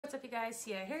what's up you guys?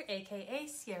 Sierra here, aka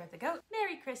Sierra the Goat.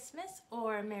 Merry Christmas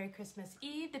or Merry Christmas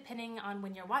Eve, depending on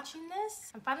when you're watching this.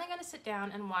 I'm finally gonna sit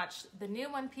down and watch the new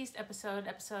One Piece episode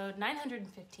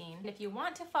 915. If you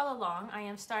want to follow along, I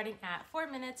am starting at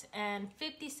 4 minutes and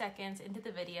 50 seconds into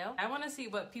the video. I wanna see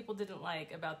what people didn't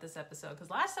like about this episode, because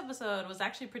last episode was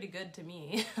actually pretty good to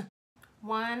me.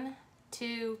 1,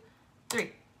 2,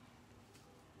 3.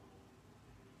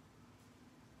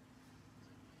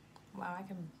 Wow, I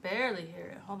can barely hear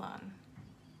it. Hold on.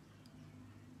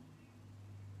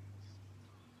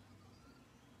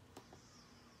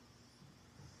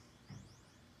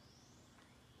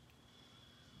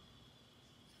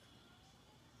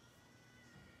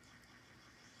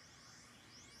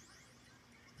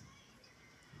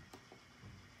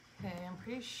 Okay, I'm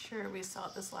pretty sure we saw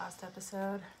it this last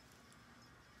episode.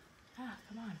 Ah,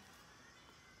 come on.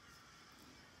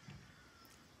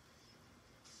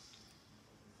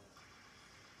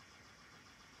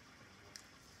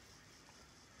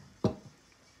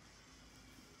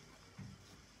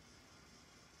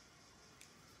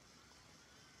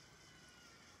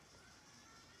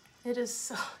 It is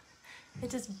so,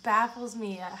 it just baffles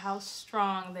me at how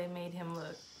strong they made him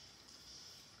look.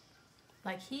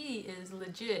 Like, he is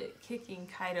legit kicking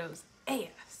Kaido's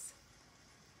ass.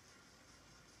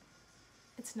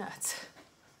 It's nuts.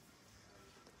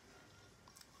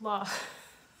 Law.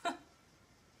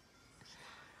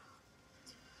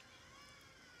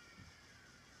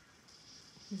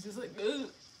 He's just like,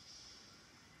 ugh.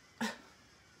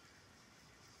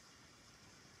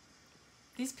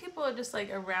 These people are just like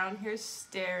around here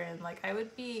staring. Like, I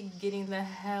would be getting the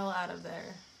hell out of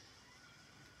there.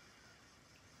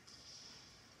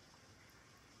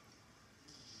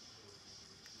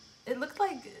 It looked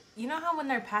like, you know how when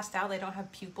they're passed out they don't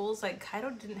have pupils? Like, Kaido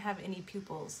didn't have any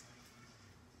pupils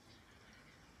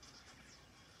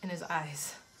in his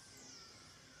eyes.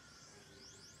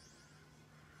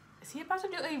 Is he about to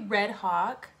do a Red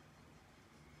Hawk?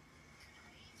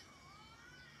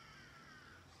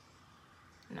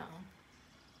 No.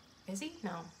 Is he?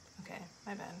 No. Okay,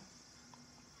 my bad.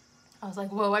 I was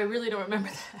like, whoa, I really don't remember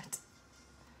that.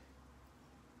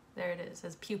 There it is,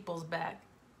 his pupil's back.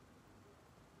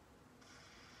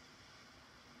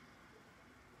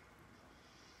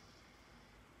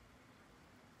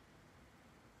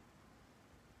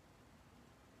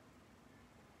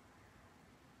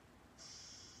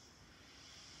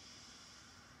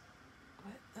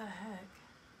 What the heck?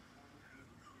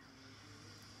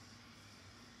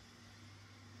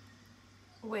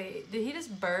 Wait, did he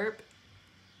just burp?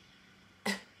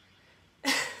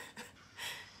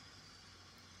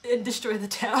 And destroy the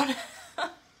town?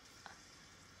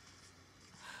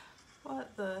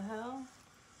 What the hell?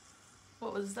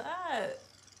 What was that?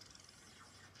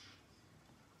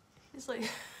 He's like,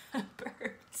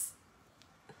 birds.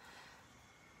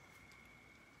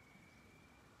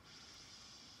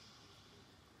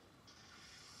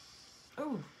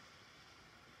 Oh.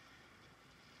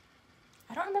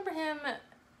 I don't remember him.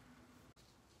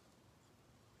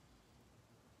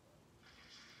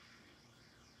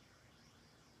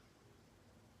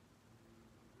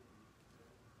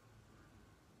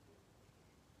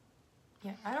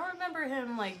 Yeah, I don't remember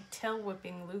him like tail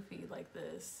whipping Luffy like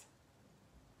this.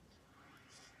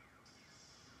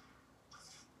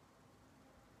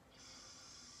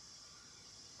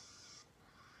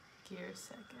 Gear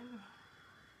second.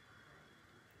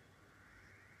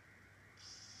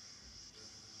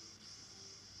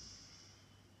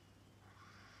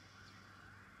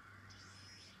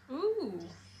 Ooh.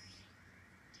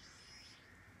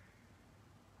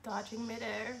 Dodging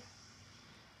midair.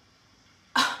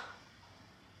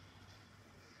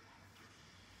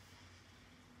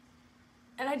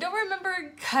 And I don't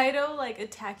remember Kaido like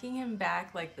attacking him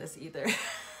back like this either.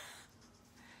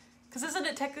 Cause isn't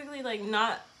it technically like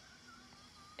not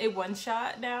a one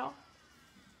shot now?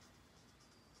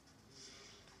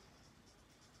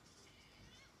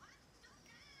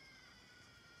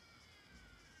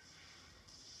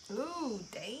 Ooh,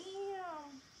 damn.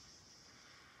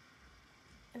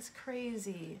 It's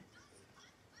crazy.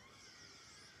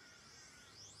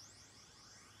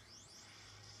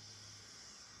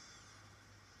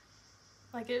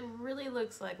 Like, it really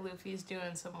looks like Luffy's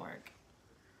doing some work.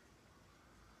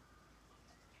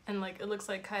 And like, it looks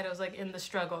like Kaido's like in the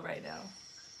struggle right now.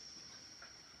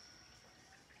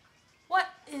 What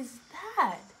is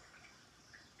that?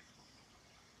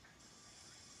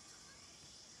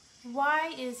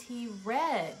 Why is he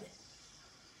red?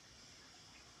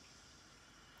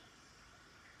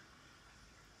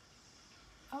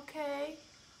 Okay.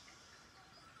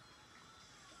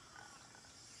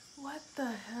 What the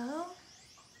hell?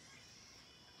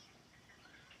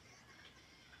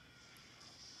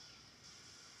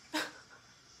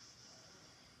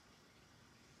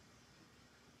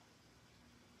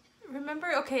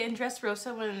 Remember, okay, in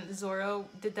Dressrosa when Zoro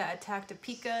did that attack to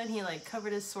Pika and he like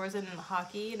covered his swords in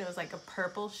hockey and it was like a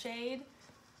purple shade?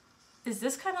 Is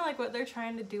this kind of like what they're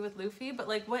trying to do with Luffy? But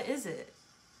like, what is it?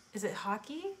 Is it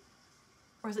hockey?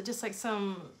 Or is it just like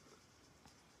some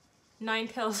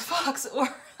Nine-Tails Fox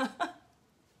aura?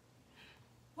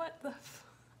 What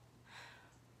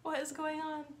is going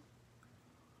on?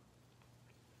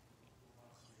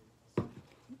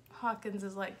 Hawkins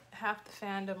is like half the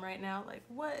fandom right now. Like,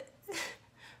 what?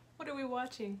 What are we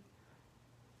watching?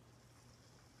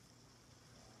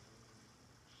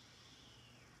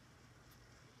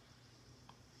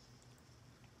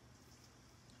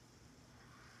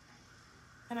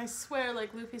 And I swear,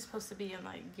 like, Luffy's supposed to be in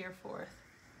like Gear 4th.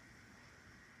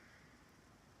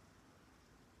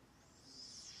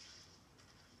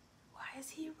 Why is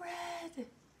he red?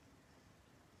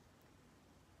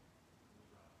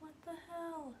 What the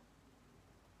hell?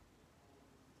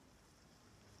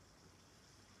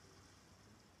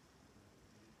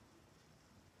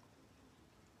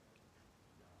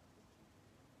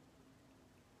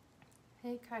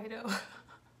 Hey, Kaido.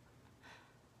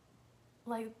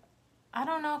 Like, I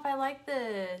don't know if I like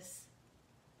this.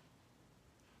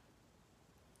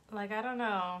 Like, I don't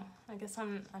know. I guess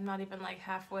I'm not even like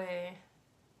halfway.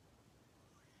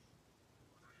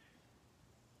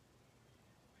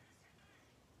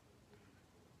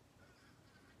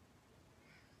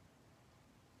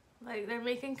 Like, they're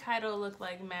making Kaido look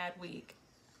like mad weak.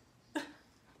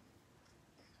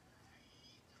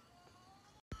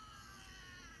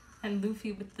 And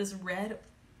Luffy with this red,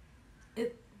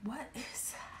 what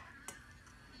is that?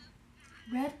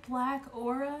 Red black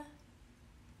aura?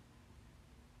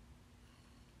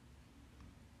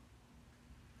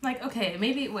 Like, okay,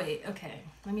 maybe, wait, okay.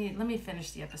 Let me finish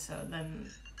the episode,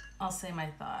 then I'll say my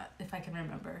thought, if I can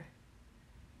remember.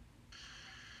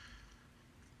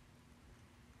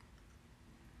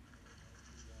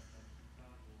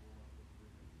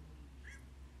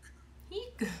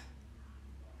 Eek.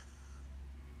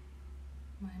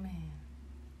 My man.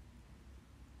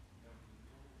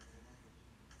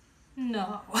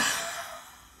 No.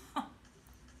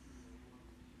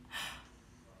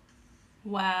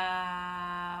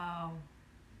 Wow.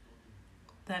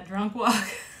 That drunk walk.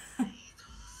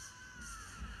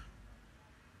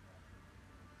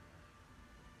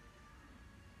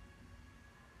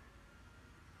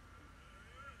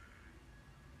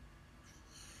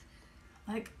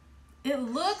 Like, it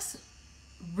looks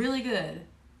really good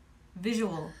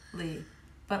visually,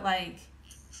 but like,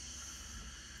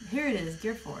 here it is,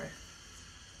 Gear 4.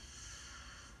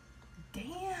 Damn.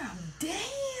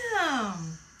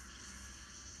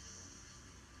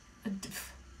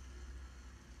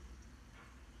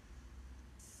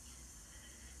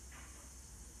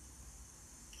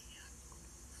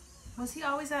 Was he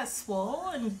always that swole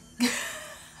and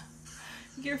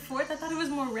Gear 4th? I thought it was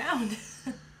more round.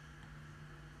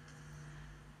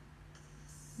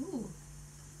 Ooh.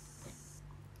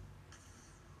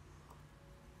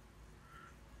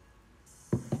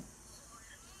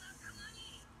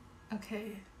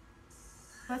 Okay.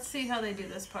 Let's see how they do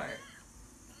this part.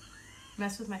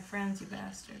 Mess with my friends, you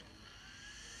bastard.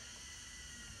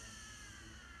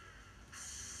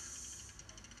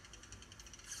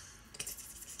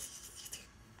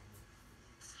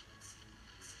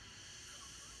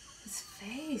 His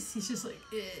face, he's just like,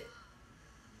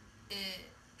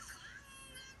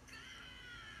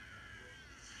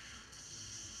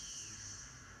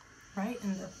 Right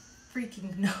in the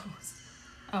freaking nose.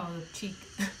 Oh, the cheek.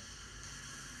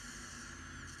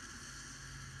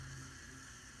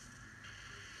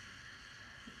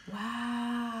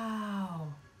 Wow.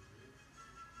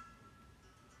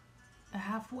 The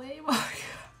halfway mark.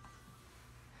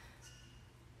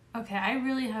 Okay, I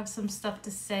really have some stuff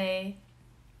to say.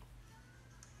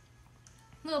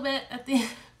 A little bit at the end.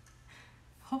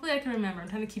 Hopefully I can remember. I'm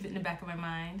trying to keep it in the back of my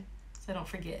mind so I don't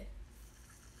forget.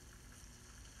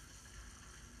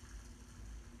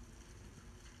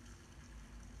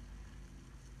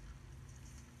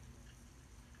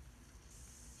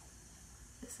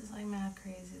 This is like mad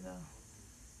crazy though.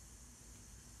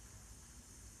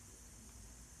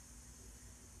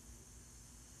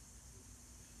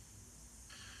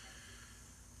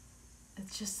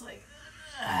 It's just like,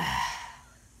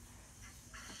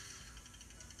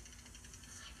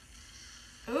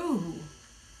 ooh.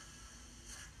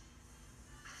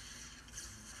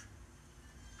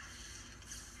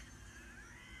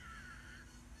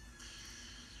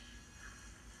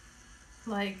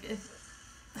 Like, if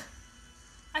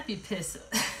I'd be pissed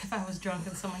if I was drunk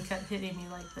and someone kept hitting me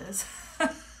like this.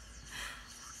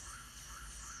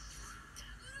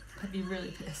 I'd be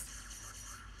really pissed.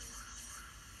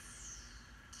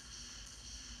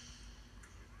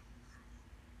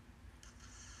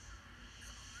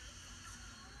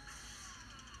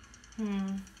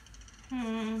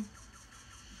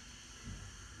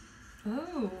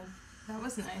 Ooh, that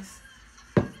was nice.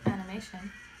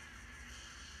 Animation.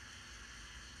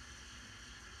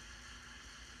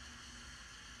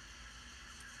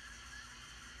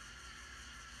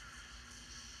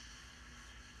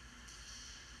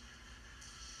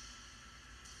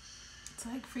 It's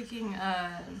like freaking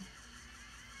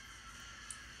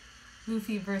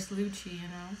Luffy versus Lucci, you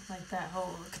know? Like that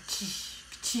whole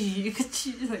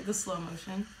like the slow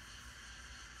motion.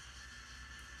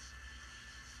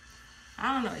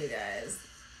 I don't know, you guys.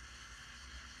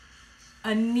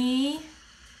 A knee.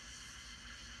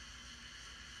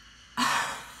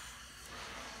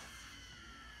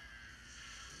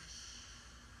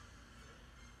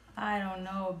 I don't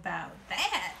know about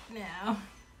that now.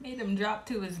 Made him drop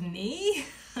to his knee.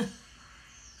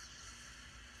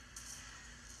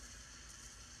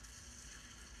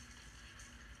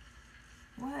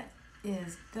 What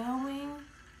is going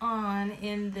on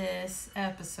in this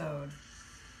episode?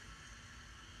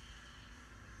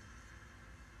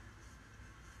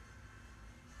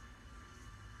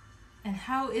 And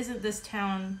how isn't this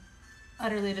town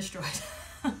utterly destroyed?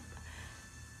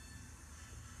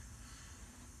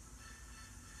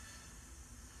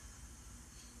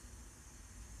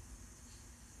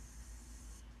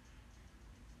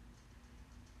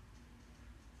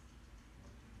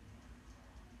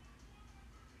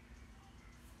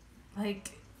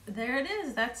 Like, there it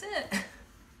is. That's it.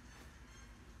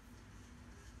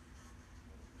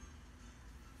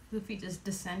 Luffy just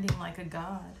descending like a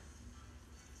god.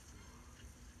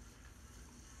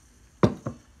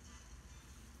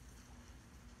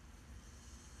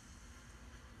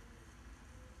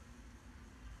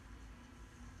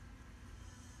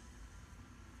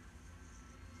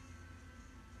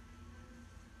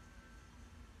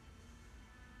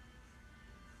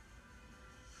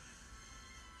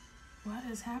 What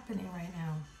is happening right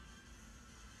now?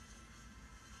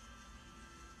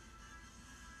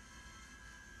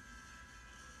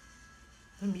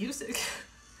 The music.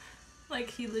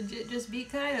 Like he legit just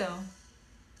beat Kaido.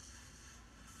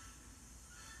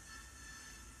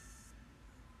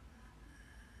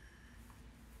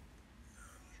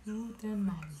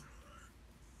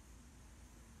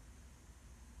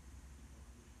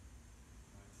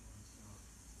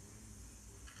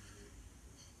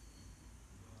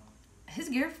 His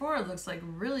Gear 4 looks like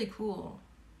really cool.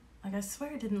 Like I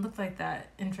swear it didn't look like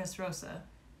that in Dressrosa.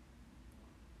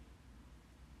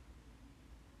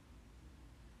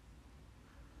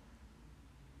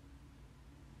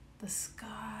 The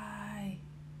sky.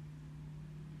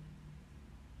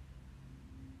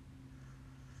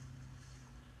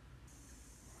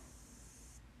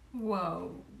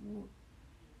 Whoa.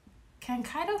 Can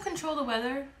Kaido control the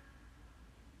weather?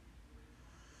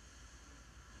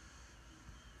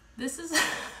 This is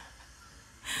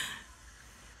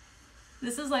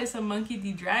this is like some Monkey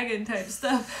D. Dragon type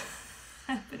stuff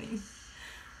happening.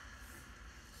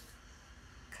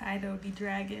 Kaido D.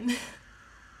 Dragon.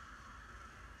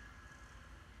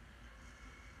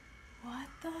 What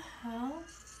the hell?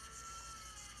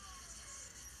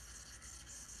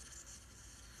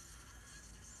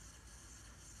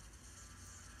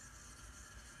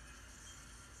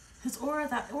 His aura,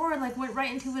 that aura like went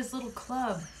right into his little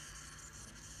club.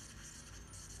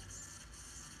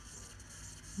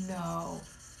 No.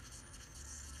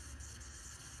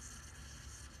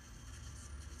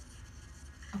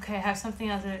 Okay, I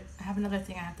have another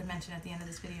thing I have to mention at the end of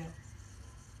this video.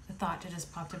 A thought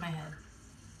just popped in my head.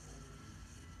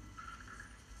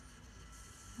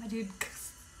 My dude.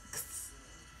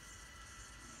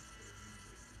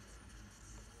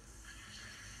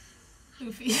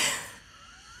 Luffy.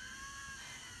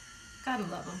 Gotta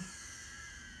love him.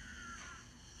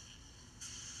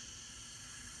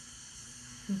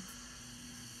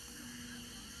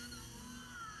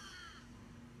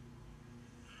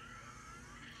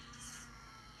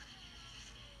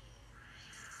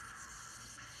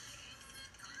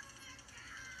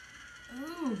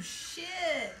 Oh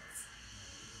shit!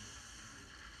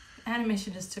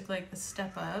 Animation just took like a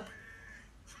step up.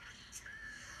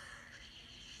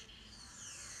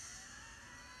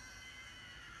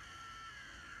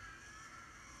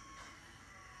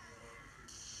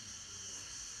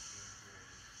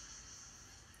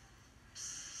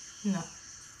 No.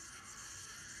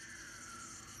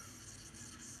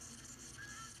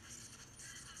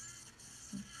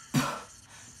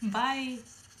 Bye.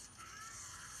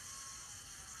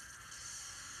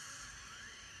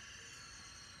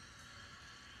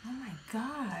 Oh my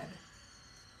god.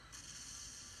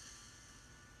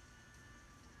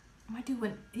 My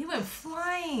dude he went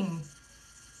flying.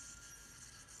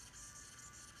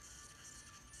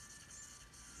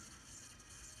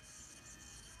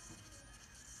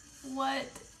 What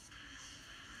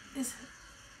is...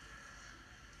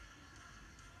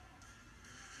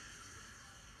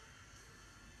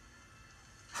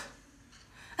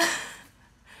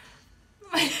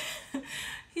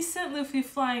 He sent Luffy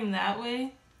flying that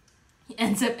way. He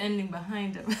ends up ending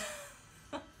behind him.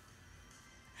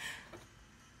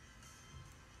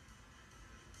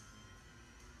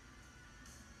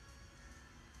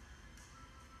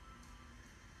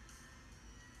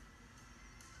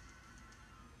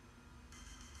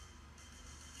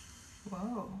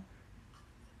 Whoa.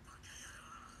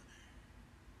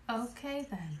 Okay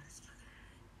then.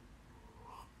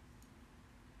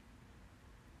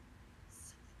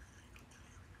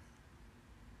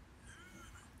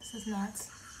 This is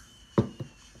nuts.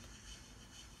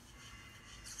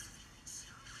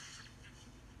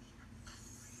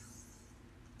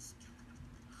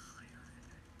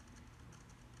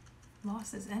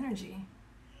 Lost his energy.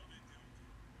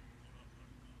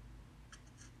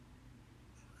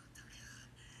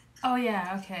 Oh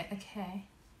yeah, okay.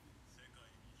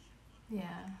 Yeah.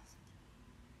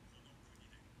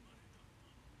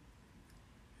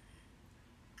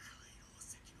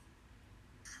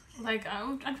 Like,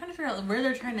 I'm trying to figure out where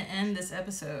they're trying to end this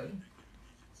episode.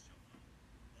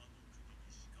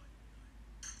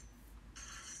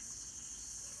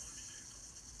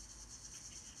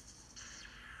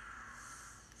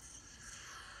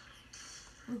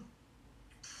 Ooh.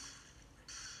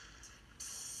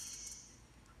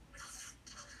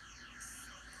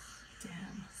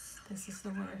 Damn, this is the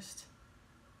worst.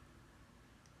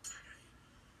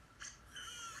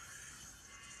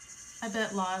 I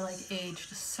bet Law like aged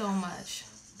so much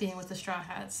being with the Straw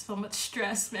Hats. So much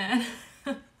stress, man.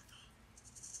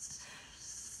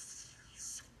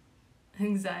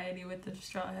 Anxiety with the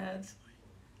Straw Hats.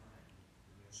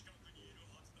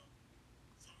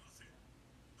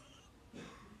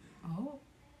 Oh.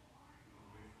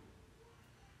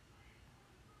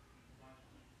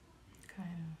 Kind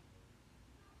of.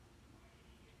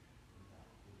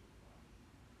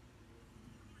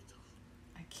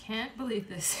 I can't believe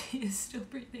this. He is still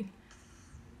breathing.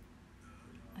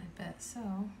 I bet so.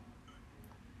 What?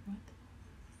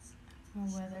 I don't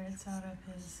know whether it's out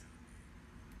of his...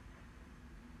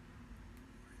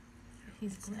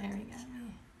 He's glaring at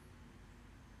me.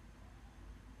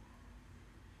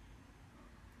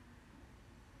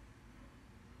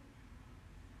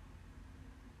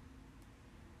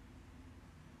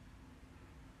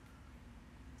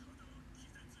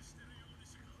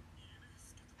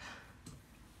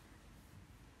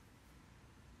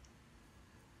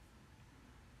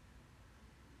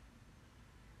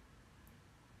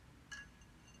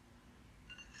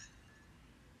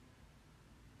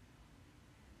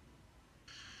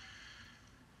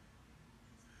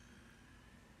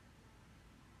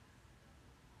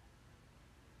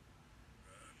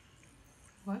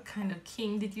 What kind of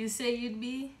king did you say you'd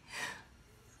be?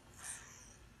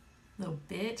 Little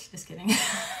bitch. Just kidding.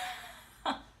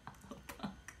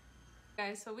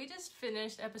 Guys, so we just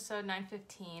finished episode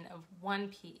 915 of One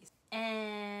Piece.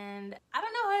 And I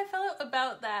don't know how I felt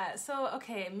about that. So,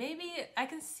 okay, maybe I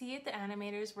can see it. The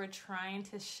animators were trying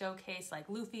to showcase like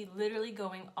Luffy literally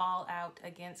going all out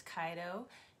against Kaido.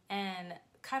 And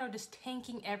Kaido just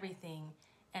tanking everything.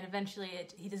 And eventually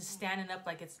he just standing up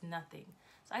like it's nothing.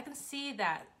 So I can see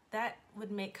that that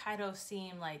would make Kaido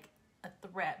seem like a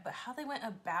threat, but how they went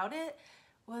about it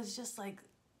was just like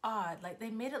odd. Like they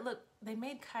made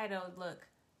Kaido look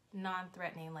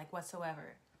non-threatening like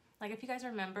whatsoever. Like if you guys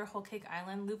remember Whole Cake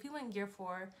Island, Luffy went Gear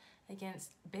 4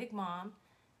 against Big Mom,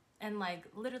 and like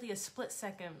literally a split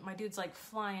second, my dude's like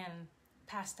flying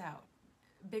passed out.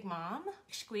 Big Mom,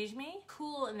 squeeze me,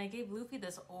 cool, and they gave Luffy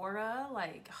this aura,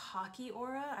 like hockey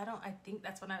aura. I think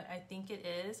that's what I think it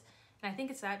is. And I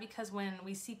think it's that because when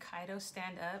we see Kaido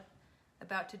stand up,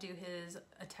 about to do his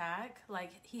attack, like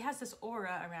he has this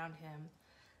aura around him,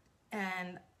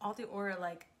 and all the aura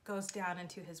like goes down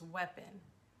into his weapon.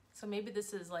 So maybe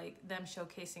this is like them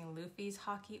showcasing Luffy's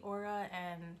hockey aura,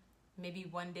 and maybe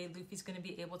one day Luffy's gonna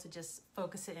be able to just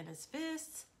focus it in his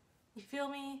fists. You feel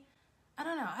me? I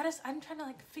don't know. I'm trying to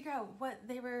like figure out what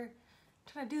they were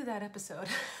trying to do that episode.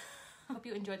 I hope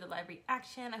you enjoyed the live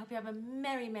reaction. I hope you have a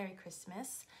Merry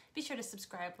Christmas. Be sure to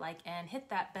subscribe, like, and hit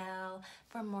that bell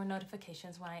for more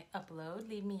notifications when I upload.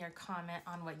 Leave me your comment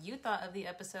on what you thought of the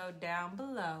episode down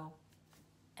below.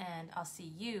 And I'll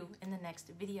see you in the next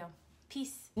video.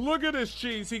 Peace. Look at this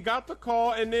cheese. He got the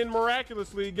call and then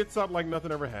miraculously gets up like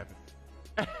nothing ever happened.